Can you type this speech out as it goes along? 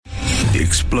The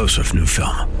explosive new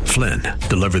film, Flynn,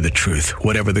 deliver the truth,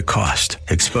 whatever the cost,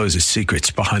 exposes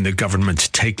secrets behind the government's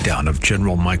takedown of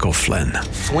General Michael Flynn.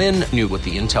 Flynn knew what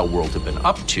the intel world had been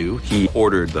up to. He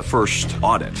ordered the first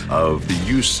audit of the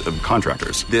use of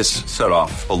contractors. This set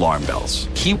off alarm bells.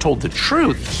 He told the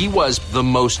truth. He was the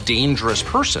most dangerous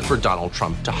person for Donald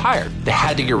Trump to hire. They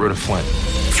had to get rid of Flynn.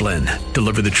 Flynn,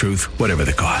 deliver the truth, whatever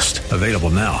the cost. Available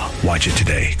now. Watch it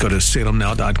today. Go to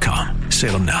salemnow.com.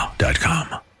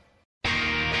 salemnow.com.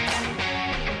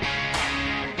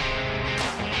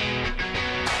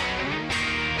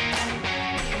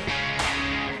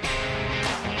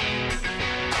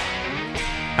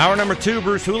 Hour number 2,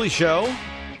 Bruce Hooley Show.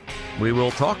 We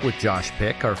will talk with Josh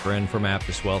Pick, our friend from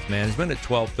Aptus Wealth Management, at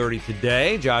 12:30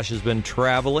 today. Josh has been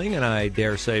traveling, and I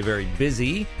dare say very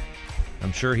busy.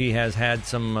 I'm sure he has had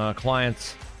some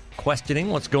clients questioning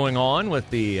what's going on with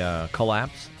the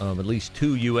collapse of at least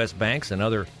 2 U.S. banks and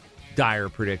other dire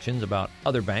predictions about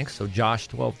other banks. So Josh,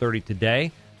 12:30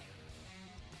 today.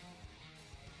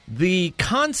 The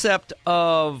concept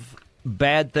of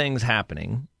bad things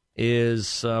happening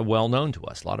is well known to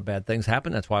us. A lot of bad things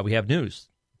happen. That's why we have news.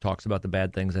 It talks about the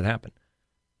bad things that happen.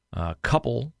 A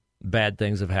couple bad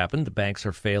things have happened. The banks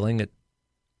are failing at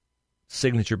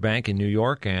Signature Bank in New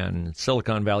York and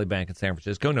Silicon Valley Bank in San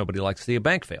Francisco. Nobody likes to see a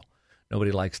bank fail.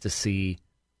 Nobody likes to see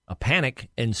a panic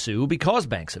ensue because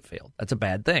banks have failed. That's a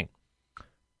bad thing.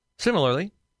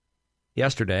 Similarly,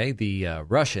 yesterday, the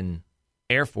Russian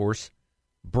Air Force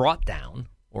brought down,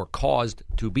 or caused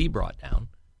to be brought down,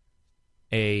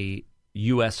 a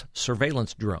U.S.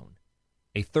 surveillance drone,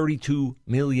 a $32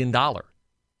 million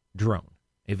drone,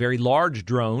 a very large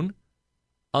drone,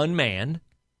 unmanned.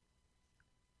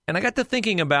 And I got to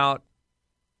thinking about,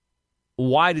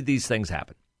 why did these things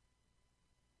happen?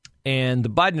 And the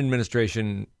Biden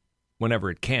administration,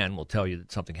 whenever it can, will tell you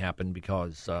that something happened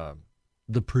because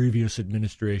the previous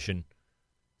administration.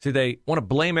 See, they want to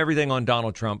blame everything on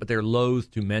Donald Trump, but they're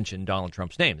loath to mention Donald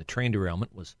Trump's name. The train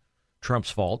derailment was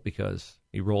Trump's fault because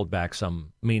he rolled back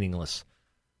some meaningless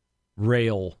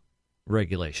rail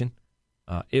regulation.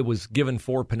 It was given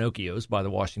 4 Pinocchios by the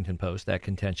Washington Post, that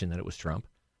contention that it was Trump.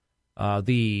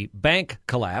 The bank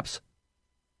collapse,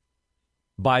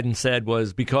 Biden said,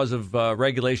 was because of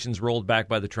regulations rolled back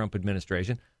by the Trump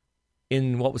administration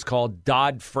in what was called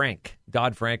Dodd-Frank.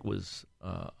 Dodd-Frank was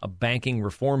a banking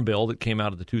reform bill that came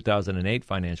out of the 2008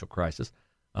 financial crisis.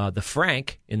 The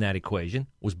Frank in that equation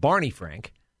was Barney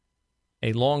Frank,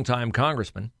 a longtime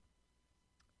congressman.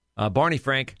 Barney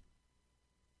Frank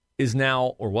is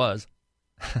now, or was,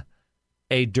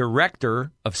 a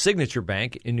director of Signature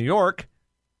Bank in New York.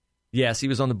 Yes, he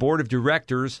was on the board of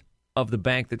directors of the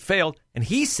bank that failed, and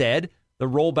he said the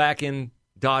rollback in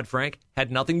Dodd-Frank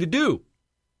had nothing to do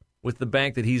with the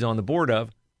bank that he's on the board of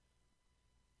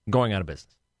going out of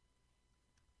business.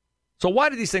 So why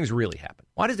do these things really happen?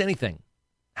 Why does anything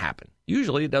happen?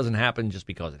 Usually it doesn't happen just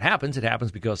because it happens. It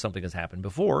happens because something has happened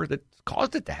before that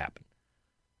caused it to happen.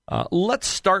 Let's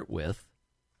start with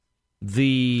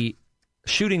the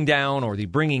shooting down or the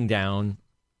bringing down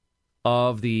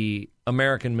of the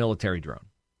American military drone.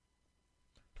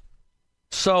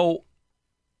 So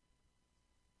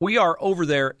we are over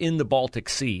there in the Baltic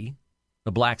Sea,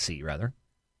 the Black Sea, rather,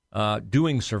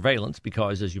 doing surveillance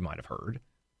because, as you might have heard,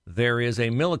 there is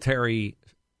a military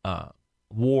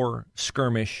war,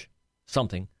 skirmish,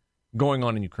 something going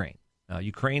on in Ukraine.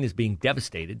 Ukraine is being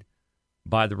devastated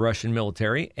by the Russian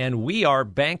military, and we are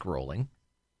bankrolling,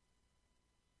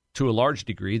 to a large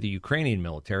degree, the Ukrainian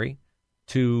military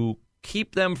to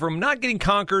keep them from not getting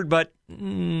conquered, but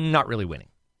not really winning.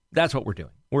 That's what we're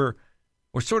doing. We're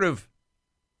sort of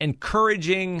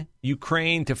encouraging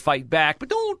Ukraine to fight back,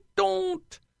 but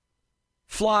don't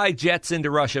fly jets into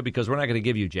Russia because we're not going to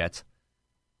give you jets.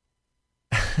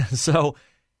 So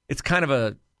it's kind of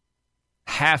a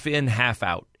half in, half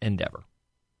out endeavor.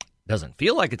 Doesn't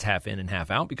feel like it's half in and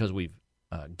half out because we've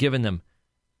given them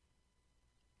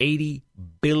 $80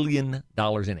 billion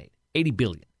in aid. $80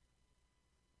 billion.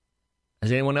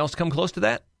 Has anyone else come close to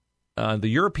that? The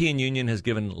European Union has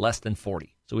given less than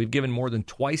 40. So we've given more than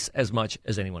twice as much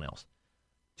as anyone else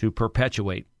to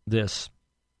perpetuate this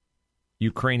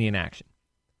Ukrainian action.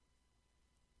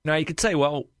 Now, you could say,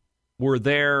 well, we're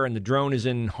there and the drone is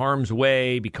in harm's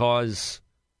way because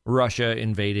Russia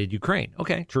invaded Ukraine.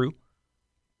 Okay, true.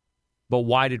 But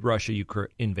why did Russia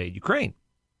invade Ukraine?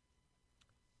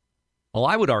 Well,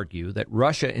 I would argue that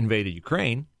Russia invaded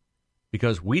Ukraine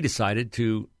because we decided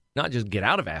to not just get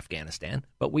out of Afghanistan,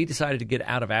 but we decided to get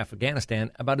out of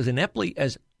Afghanistan about as ineptly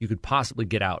as you could possibly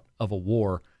get out of a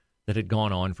war that had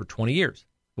gone on for 20 years.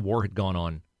 The war had gone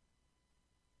on.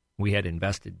 We had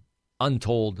invested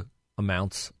untold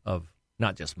amounts of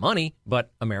not just money,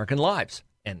 but American lives.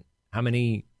 And how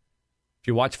many, if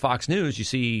you watch Fox News, you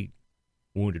see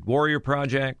Wounded Warrior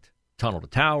Project, Tunnel to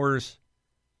Towers.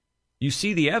 You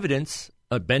see the evidence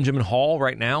of Benjamin Hall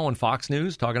right now on Fox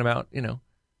News talking about,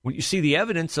 you see the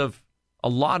evidence of a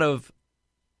lot of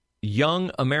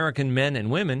young American men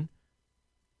and women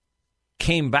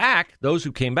came back. Those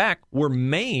who came back were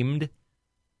maimed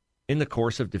in the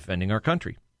course of defending our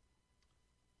country.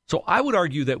 So I would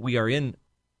argue that we are in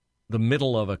the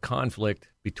middle of a conflict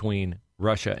between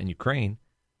Russia and Ukraine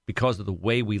because of the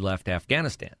way we left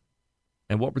Afghanistan.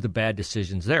 And what were the bad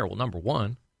decisions there? Well, number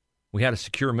one, we had a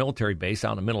secure military base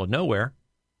out in the middle of nowhere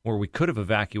where we could have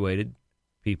evacuated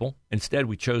people. Instead,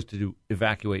 we chose to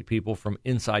evacuate people from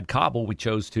inside Kabul. We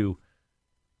chose to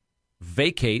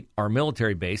vacate our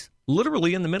military base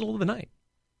literally in the middle of the night.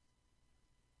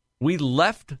 We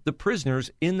left the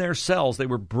prisoners in their cells. They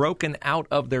were broken out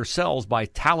of their cells by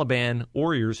Taliban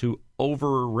warriors who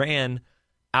overran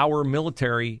our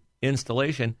military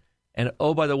installation. And,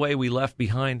 oh, by the way, we left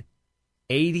behind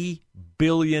 $80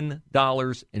 billion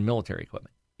in military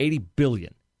equipment. $80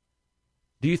 billion.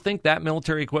 Do you think that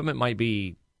military equipment might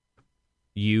be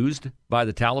used by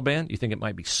the Taliban? Do you think it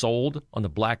might be sold on the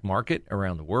black market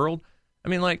around the world? I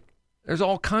mean, there's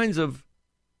all kinds of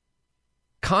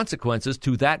consequences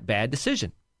to that bad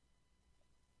decision.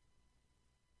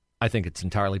 I think it's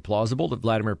entirely plausible that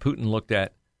Vladimir Putin looked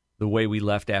at the way we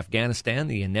left Afghanistan,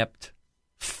 the inept,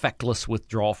 feckless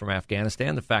withdrawal from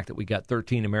Afghanistan, the fact that we got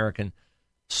 13 American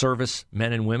service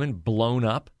men and women blown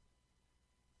up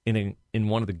in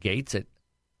one of the gates at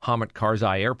Hamid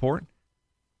Karzai Airport,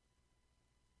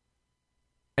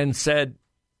 and said,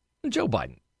 Joe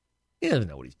Biden, he doesn't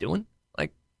know what he's doing.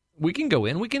 We can go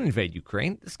in, we can invade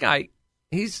Ukraine. This guy,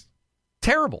 he's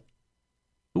terrible.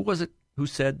 Who was it who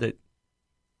said that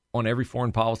on every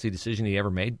foreign policy decision he ever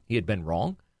made, he had been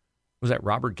wrong? Was that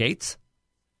Robert Gates?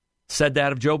 Said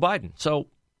that of Joe Biden. So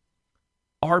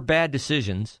our bad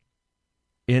decisions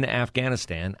in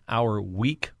Afghanistan, our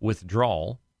weak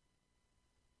withdrawal,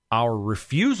 our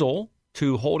refusal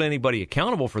to hold anybody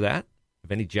accountable for that.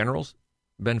 Have any generals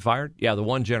been fired? Yeah, the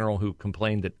one general who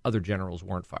complained that other generals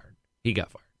weren't fired. He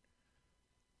got fired.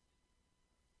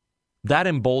 That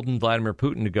emboldened Vladimir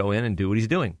Putin to go in and do what he's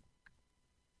doing.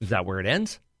 Is that where it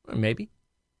ends? Maybe.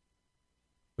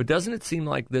 But doesn't it seem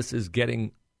like this is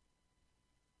getting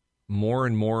more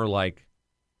and more like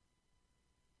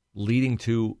leading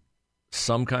to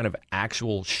some kind of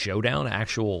actual showdown,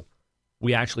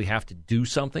 we actually have to do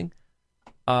something?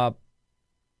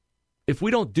 If we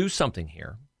don't do something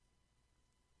here,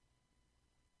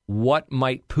 what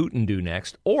might Putin do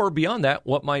next? Or beyond that,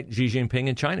 what might Xi Jinping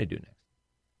in China do next?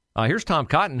 Here's Tom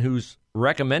Cotton, whose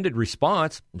recommended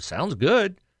response sounds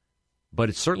good, but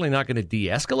it's certainly not going to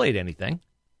de-escalate anything.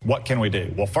 What can we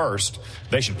do? Well, first,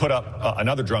 they should put up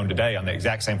another drone today on the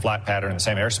exact same flight pattern in the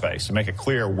same airspace to make it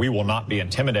clear we will not be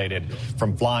intimidated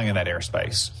from flying in that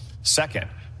airspace. Second,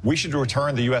 we should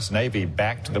return the U.S. Navy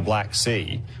back to the Black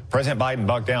Sea. President Biden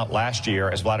bugged out last year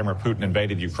as Vladimir Putin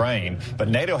invaded Ukraine, but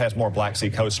NATO has more Black Sea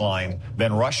coastline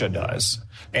than Russia does.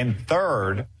 And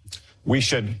third, we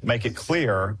should make it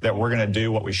clear that we're going to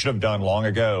do what we should have done long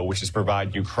ago, which is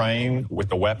provide Ukraine with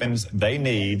the weapons they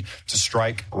need to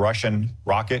strike Russian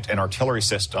rocket and artillery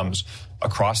systems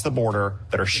across the border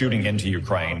that are shooting into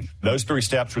Ukraine. Those three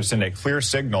steps would send a clear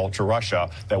signal to Russia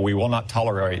that we will not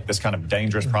tolerate this kind of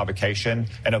dangerous provocation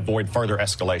and avoid further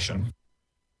escalation.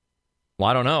 Well,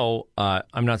 I don't know.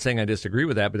 I'm not saying I disagree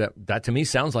with that, but that to me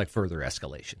sounds like further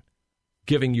escalation,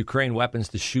 giving Ukraine weapons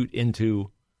to shoot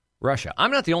into Russia. I'm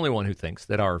not the only one who thinks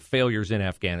that our failures in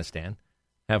Afghanistan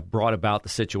have brought about the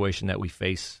situation that we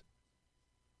face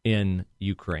in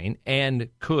Ukraine and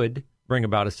could bring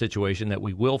about a situation that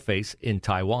we will face in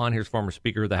Taiwan. Here's former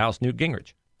Speaker of the House, Newt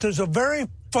Gingrich. There's a very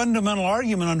fundamental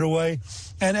argument underway,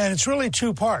 and it's really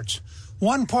two parts.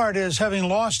 One part is, having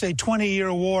lost a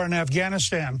 20-year war in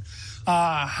Afghanistan,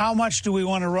 how much do we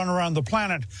want to run around the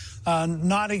planet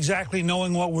not exactly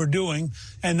knowing what we're doing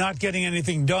and not getting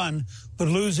anything done, but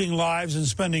losing lives and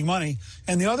spending money?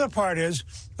 And the other part is,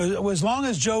 as long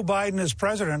as Joe Biden is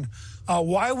president,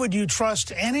 why would you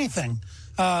trust anything?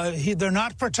 They're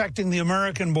not protecting the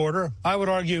American border. I would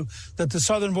argue that the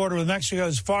southern border with Mexico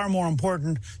is far more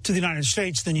important to the United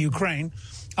States than Ukraine.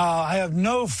 I have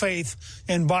no faith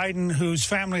in Biden, whose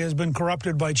family has been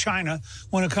corrupted by China,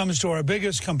 when it comes to our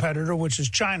biggest competitor, which is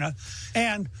China.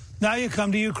 And now you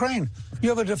come to Ukraine. You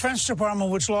have a Defense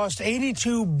Department which lost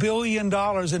 $82 billion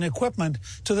in equipment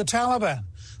to the Taliban.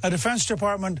 a Defense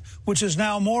Department which is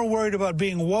now more worried about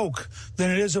being woke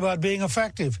than it is about being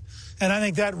effective. And I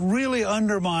think that really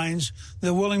undermines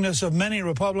the willingness of many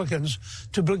Republicans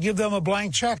to give them a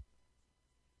blank check.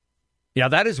 Yeah,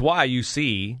 that is why you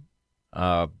see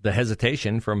the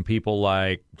hesitation from people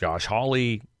like Josh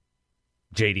Hawley,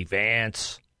 J.D.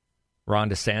 Vance, Ron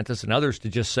DeSantis, and others to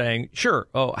just saying, sure,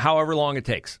 however long it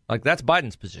takes. Like, that's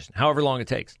Biden's position, however long it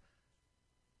takes.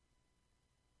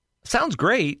 Sounds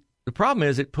great. The problem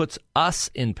is it puts us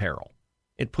in peril.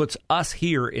 It puts us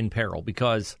here in peril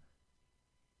because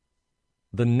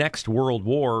the next World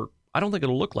War, I don't think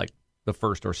it'll look like the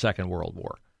First or Second World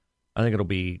War. I think it'll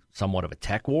be somewhat of a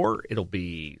tech war. It'll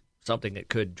be something that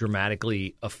could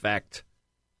dramatically affect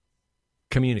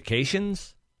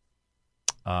communications.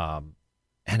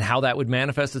 And how that would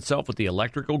manifest itself with the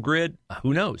electrical grid,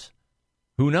 who knows?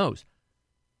 Who knows?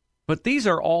 But these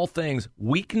are all things.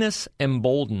 Weakness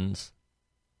emboldens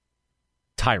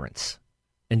tyrants.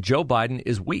 And Joe Biden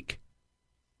is weak.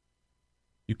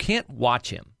 You can't watch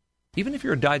him. Even if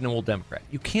you're a dyed-in-the-wool Democrat,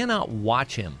 you cannot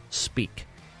watch him speak.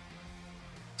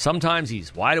 Sometimes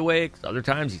he's wide awake. Other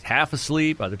times he's half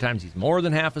asleep. Other times he's more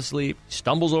than half asleep. He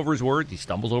stumbles over his words. He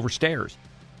stumbles over stairs.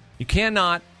 You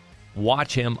cannot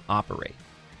watch him operate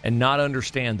and not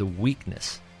understand the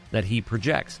weakness that he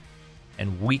projects.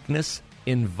 And weakness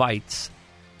invites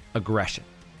aggression.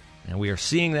 And we are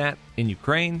seeing that in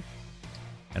Ukraine,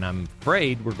 and I'm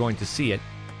afraid we're going to see it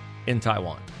in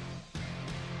Taiwan.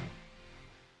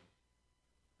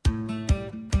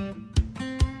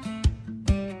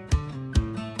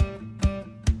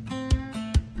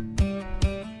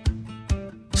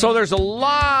 So there's a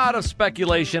lot of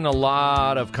speculation, a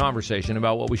lot of conversation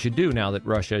about what we should do now that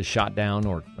Russia has shot down,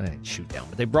 or shoot down,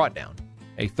 but they brought down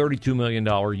a $32 million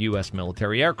U.S.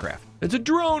 military aircraft. It's a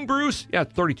drone, Bruce. Yeah,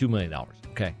 $32 million.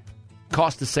 Okay.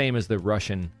 Cost the same as the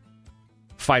Russian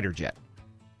fighter jet.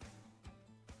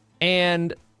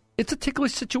 And it's a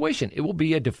ticklish situation. It will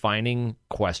be a defining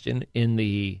question in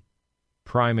the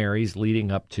primaries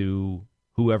leading up to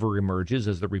whoever emerges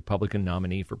as the Republican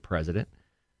nominee for president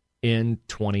in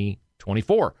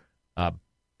 2024. A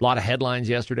lot of headlines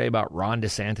yesterday about Ron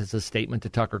DeSantis' statement to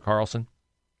Tucker Carlson.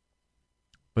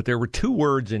 But there were two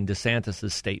words in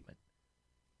DeSantis' statement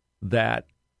that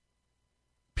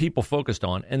people focused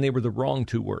on, and they were the wrong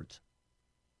two words.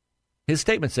 His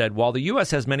statement said, while the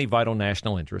U.S. has many vital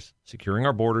national interests, securing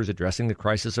our borders, addressing the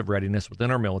crisis of readiness within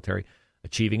our military,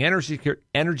 achieving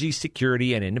energy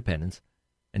security and independence,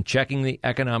 and checking the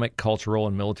economic, cultural,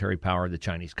 and military power of the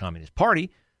Chinese Communist Party,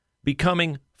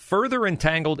 becoming further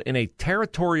entangled in a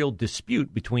territorial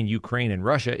dispute between Ukraine and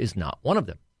Russia is not one of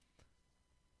them.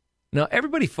 Now,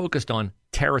 everybody focused on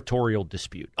territorial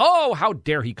dispute. Oh, how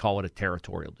dare he call it a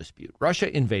territorial dispute?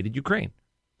 Russia invaded Ukraine.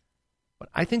 But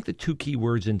I think the two key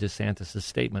words in DeSantis'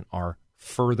 statement are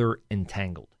further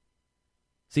entangled.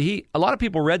 See, a lot of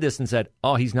people read this and said,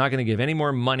 oh, he's not going to give any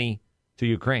more money to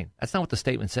Ukraine. That's not what the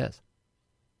statement says.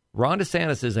 Ron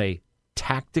DeSantis is a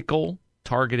tactical,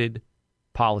 targeted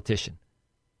politician.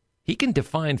 He can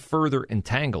define further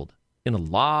entangled in a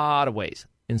lot of ways,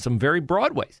 in some very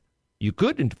broad ways. You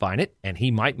could define it, and he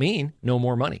might mean no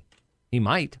more money. He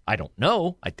might. I don't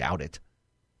know. I doubt it.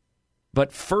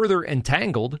 But further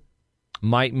entangled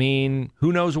might mean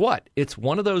who knows what. It's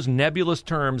one of those nebulous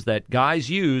terms that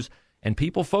guys use, and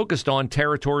people focused on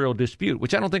territorial dispute,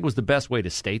 which I don't think was the best way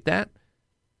to state that.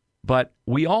 But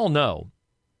we all know,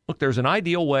 look, there's an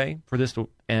ideal way for this to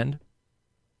end,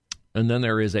 and then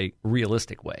there is a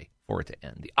realistic way for it to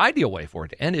end. The ideal way for it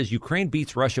to end is Ukraine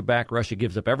beats Russia back. Russia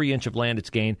gives up every inch of land it's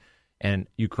gained, and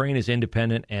Ukraine is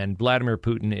independent, and Vladimir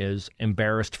Putin is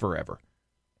embarrassed forever.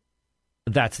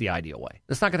 That's the ideal way.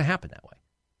 That's not going to happen that way.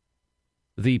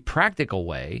 The practical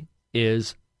way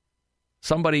is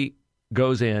somebody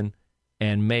goes in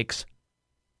and makes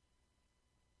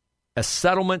a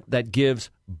settlement that gives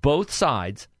both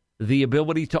sides the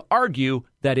ability to argue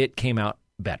that it came out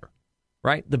better,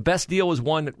 right? The best deal is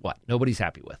one that, nobody's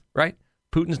happy with, right?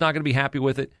 Putin's not going to be happy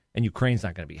with it, and Ukraine's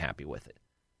not going to be happy with it.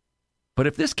 But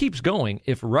if this keeps going,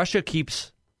 if Russia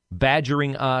keeps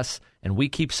badgering us and we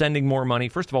keep sending more money,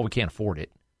 first of all, we can't afford it.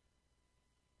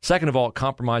 Second of all, it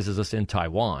compromises us in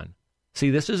Taiwan. See,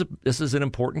 this is an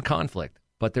important conflict,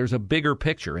 but there's a bigger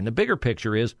picture. And the bigger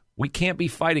picture is we can't be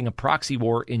fighting a proxy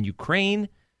war in Ukraine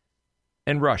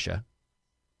and Russia.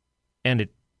 And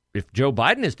if Joe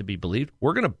Biden is to be believed,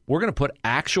 we're gonna put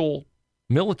actual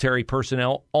military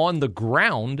personnel on the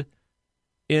ground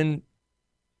in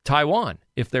Taiwan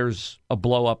if there's a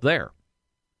blow up there.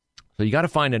 So you got to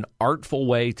find an artful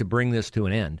way to bring this to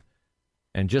an end.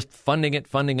 And just funding it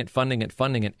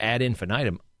ad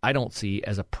infinitum, I don't see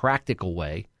as a practical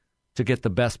way to get the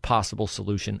best possible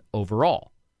solution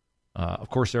overall. Of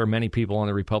course, there are many people on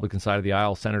the Republican side of the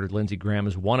aisle. Senator Lindsey Graham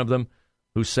is one of them,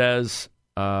 who says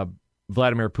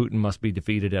Vladimir Putin must be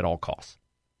defeated at all costs.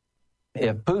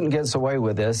 If Putin gets away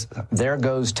with this, there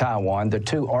goes Taiwan. The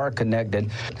two are connected.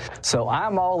 So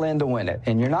I'm all in to win it.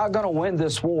 And you're not going to win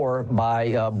this war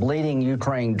by bleeding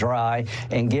Ukraine dry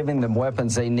and giving them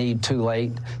weapons they need too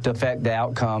late to affect the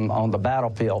outcome on the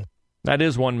battlefield. That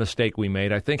is one mistake we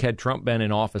made. I think had Trump been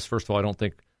in office, first of all, I don't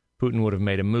think Putin would have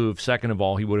made a move. Second of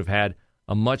all, he would have had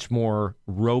a much more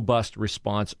robust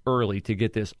response early to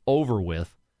get this over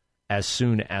with as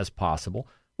soon as possible,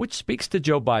 which speaks to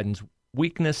Joe Biden's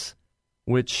weakness,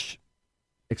 which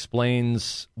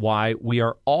explains why we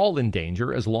are all in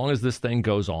danger as long as this thing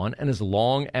goes on and as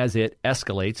long as it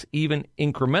escalates, even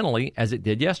incrementally as it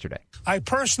did yesterday. I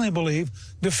personally believe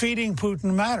defeating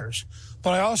Putin matters.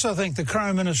 But I also think the current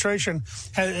administration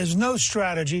has no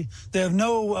strategy. They have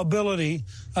no ability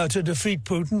to defeat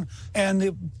Putin. And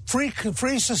the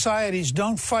free societies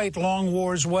don't fight long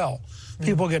wars well.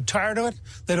 People get tired of it.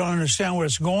 They don't understand where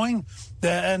it's going.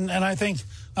 And I think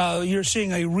you're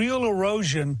seeing a real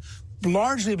erosion,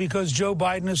 largely because Joe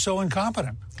Biden is so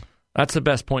incompetent. That's the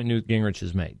best point Newt Gingrich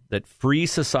has made, that free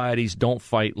societies don't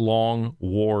fight long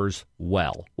wars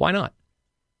well. Why not?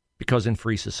 Because in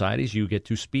free societies, you get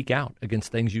to speak out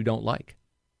against things you don't like.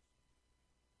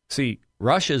 See,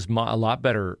 Russia's a lot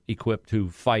better equipped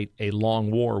to fight a long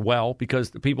war well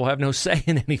because the people have no say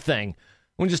in anything.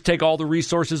 We just take all the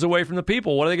resources away from the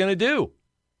people. What are they going to do?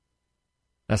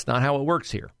 That's not how it works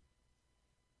here.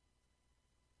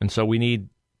 And so we need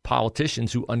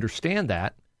politicians who understand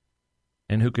that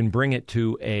and who can bring it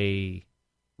to a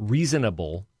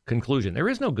reasonable conclusion. There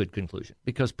is no good conclusion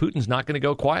because Putin's not going to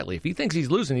go quietly. If he thinks he's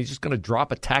losing, he's just going to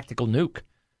drop a tactical nuke.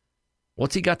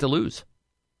 What's he got to lose?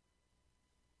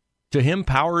 To him,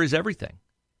 power is everything.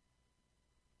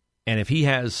 And if he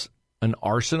has an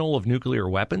arsenal of nuclear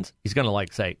weapons, he's going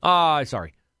to say,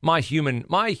 sorry, my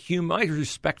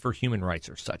respect for human rights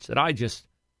are such that I just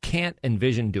can't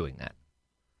envision doing that.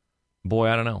 Boy,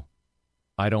 I don't know.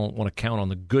 I don't want to count on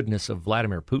the goodness of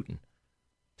Vladimir Putin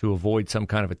to avoid some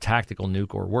kind of a tactical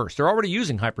nuke or worse. They're already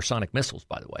using hypersonic missiles,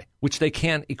 by the way, which they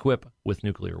can equip with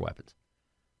nuclear weapons.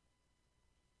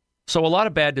 So a lot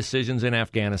of bad decisions in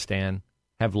Afghanistan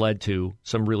have led to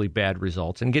some really bad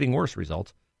results and getting worse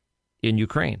results in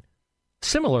Ukraine.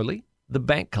 Similarly, the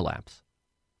bank collapse.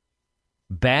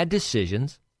 Bad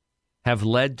decisions have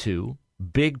led to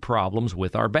big problems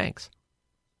with our banks.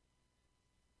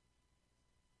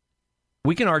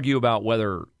 We can argue about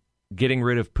whether getting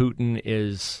rid of Putin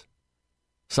is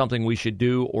something we should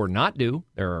do or not do.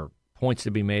 There are points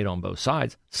to be made on both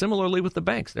sides. Similarly with the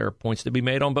banks, there are points to be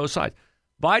made on both sides.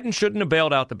 Biden shouldn't have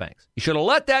bailed out the banks. He should have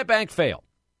let that bank fail.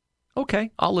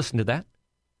 Okay, I'll listen to that.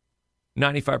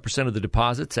 95% of the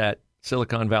deposits at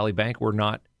Silicon Valley Bank were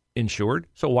not insured,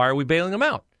 so why are we bailing them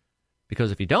out?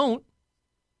 Because if you don't,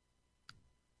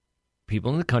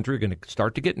 people in the country are going to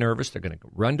start to get nervous. They're going to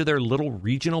run to their little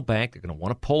regional bank. They're going to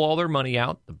want to pull all their money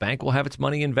out. The bank will have its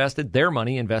money invested, their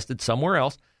money invested somewhere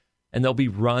else, and there'll be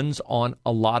runs on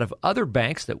a lot of other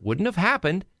banks that wouldn't have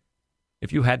happened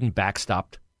if you hadn't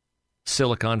backstopped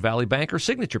Silicon Valley Bank or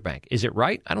Signature Bank. Is it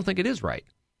right? I don't think it is right.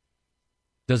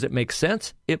 Does it make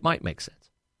sense? It might make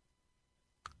sense.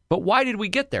 But why did we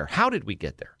get there? How did we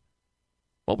get there?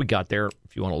 Well, we got there,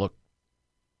 if you want to look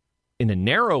in a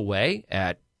narrow way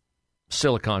at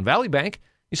Silicon Valley Bank,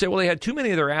 you say, well, they had too many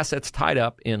of their assets tied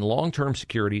up in long-term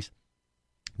securities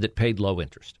that paid low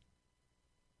interest.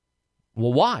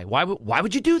 Well, why? Why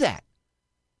would you do that?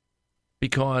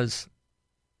 Because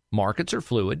markets are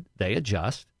fluid. They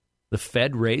adjust. The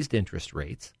Fed raised interest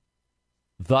rates,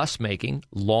 thus making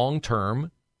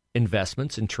long-term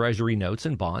investments in Treasury notes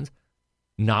and bonds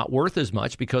not worth as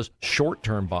much because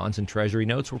short-term bonds and Treasury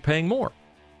notes were paying more.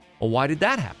 Well, why did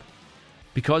that happen?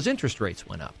 Because interest rates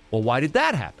went up. Well, why did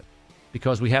that happen?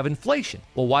 Because we have inflation.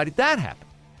 Well, why did that happen?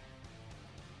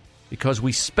 Because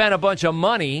we spent a bunch of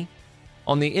money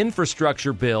on the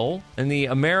infrastructure bill and the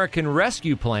American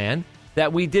Rescue Plan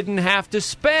that we didn't have to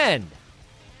spend.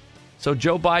 So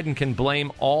Joe Biden can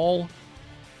blame all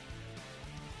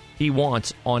he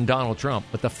wants on Donald Trump.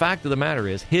 But the fact of the matter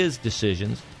is his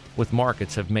decisions with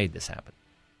markets have made this happen.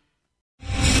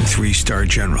 3-star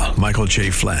General Michael J.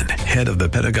 Flynn, head of the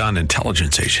Pentagon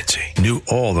Intelligence Agency, knew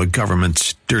all the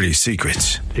government's dirty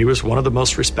secrets. He was one of the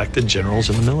most respected generals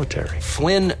in the military.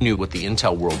 Flynn knew what the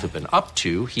intel world had been up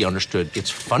to. He understood its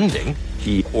funding.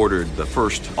 He ordered the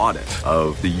first audit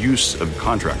of the use of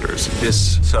contractors.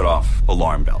 This set off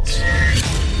alarm bells.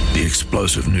 The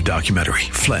explosive new documentary,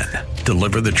 Flynn,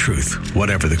 Deliver the Truth,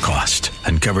 Whatever the Cost,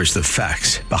 uncovers the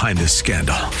facts behind this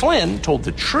scandal. Flynn told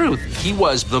the truth. He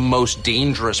was the most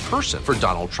dangerous person for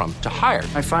Donald Trump to hire.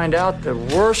 I find out the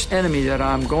worst enemy that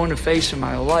I'm going to face in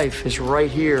my life is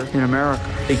right here in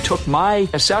America. They took my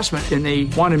assessment and they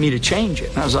wanted me to change it.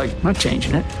 And I was like, I'm not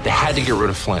changing it. They had to get rid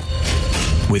of Flynn.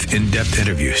 With in-depth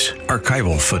interviews,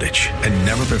 archival footage, and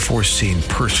never-before-seen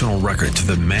personal records of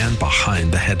the man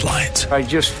behind the headlines. I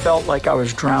just felt like I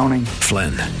was drowning.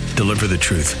 Flynn, Deliver the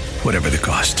Truth, Whatever the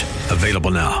Cost.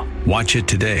 Available now. Watch it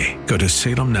today. Go to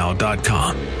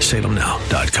salemnow.com.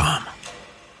 salemnow.com.